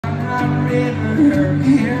river,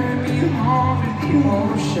 carry me home to the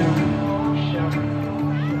ocean.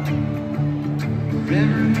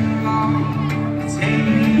 River long, take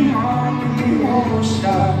me home to the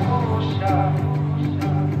ocean.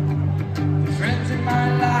 The friends in my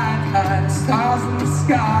life like stars in the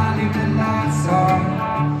sky, leave the lights on.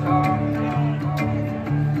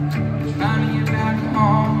 Trying to get back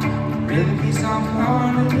home, river keeps on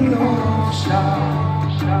flowing to the ocean.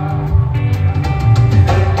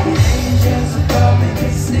 Angels above me,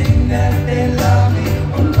 they sing that they love me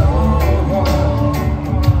alone.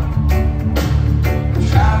 I'm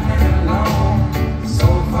traveling alone, so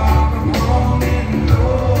far from home and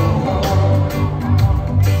alone.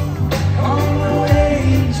 Oh, no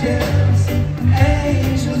angels,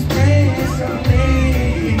 angels praise on me.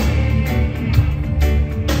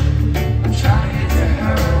 I'm trying to get to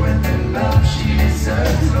her with the love she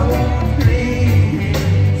deserves, Lord,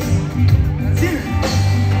 please. That's it.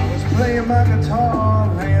 Playing my guitar,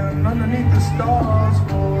 laying underneath the stars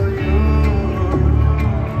for you.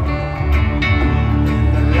 In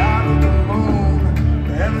the light of the moon,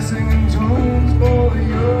 ever singing tunes for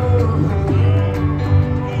you.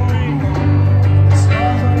 The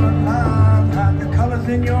stars are alive, like the colors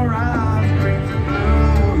in your eyes, green and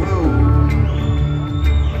blue.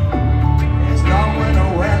 It's not winter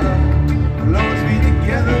weather, we'll always be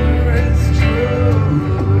together, it's true.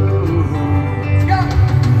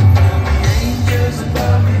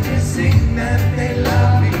 Above me, they sing that they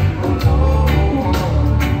love me alone.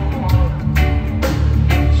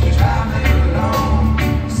 She's traveling alone,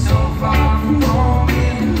 so far from home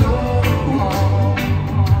and alone.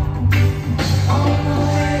 Oh, no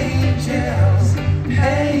angels,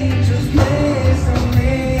 angels praise on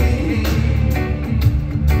me.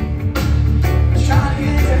 Trying to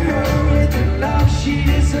get to her with the love she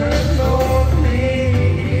deserves, Lord, please.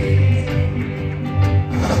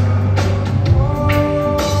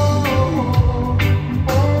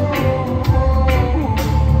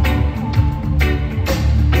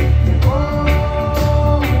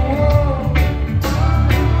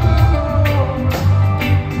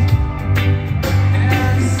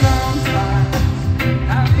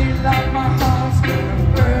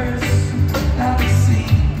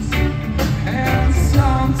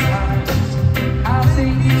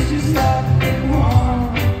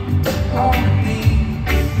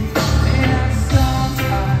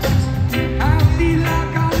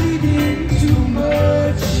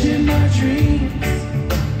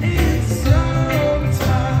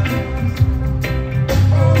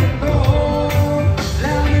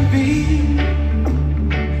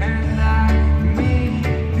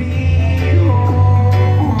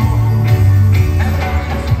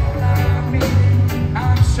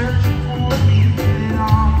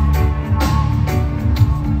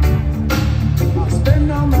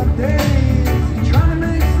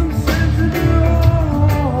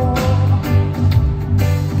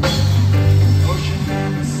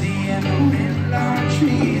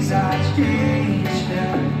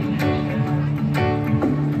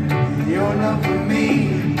 Your love for me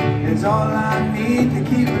is all I need to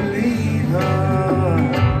keep believing.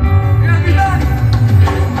 Everybody!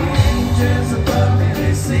 The angels above me,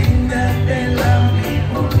 they sing that they love me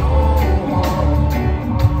alone.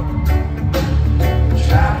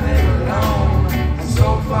 Traveling alone, so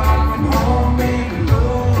far from home and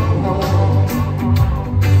alone.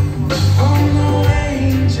 Oh, no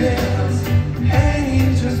angels,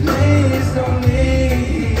 angels praise on me.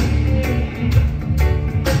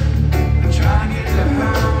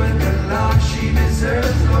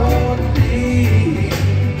 Lord, please.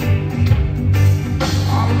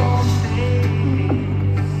 All those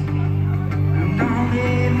things I'm not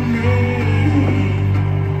in me.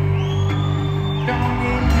 Don't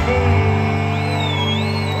in me.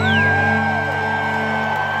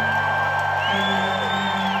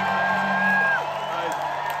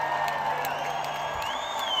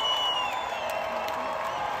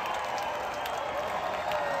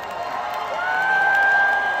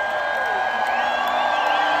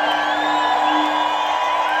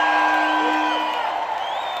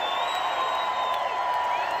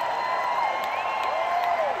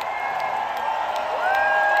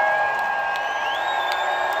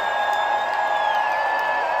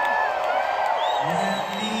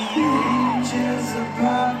 Angels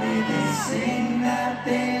above me, they sing that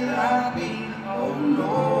they love me, oh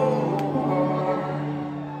Lord.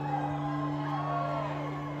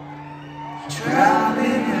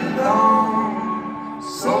 Traveling alone,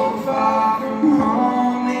 so far from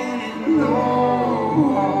home and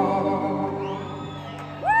alone.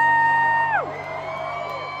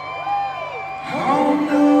 Home,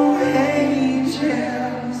 no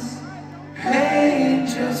angels.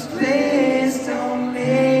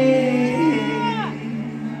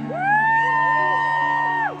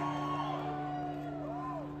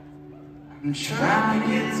 I'm trying to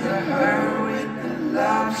get to her with the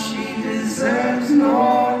love she deserves,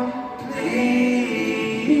 Lord, please.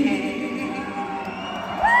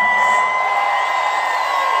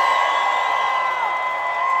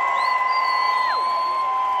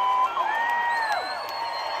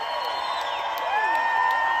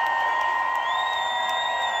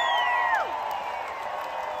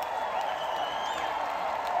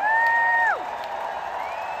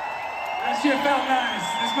 That shit felt nice.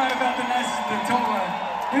 This might have felt the nicest of the tour.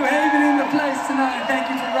 New Haven in the place tonight. Thank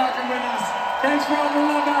you for rocking with us. Thanks for all the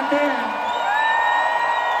love out there.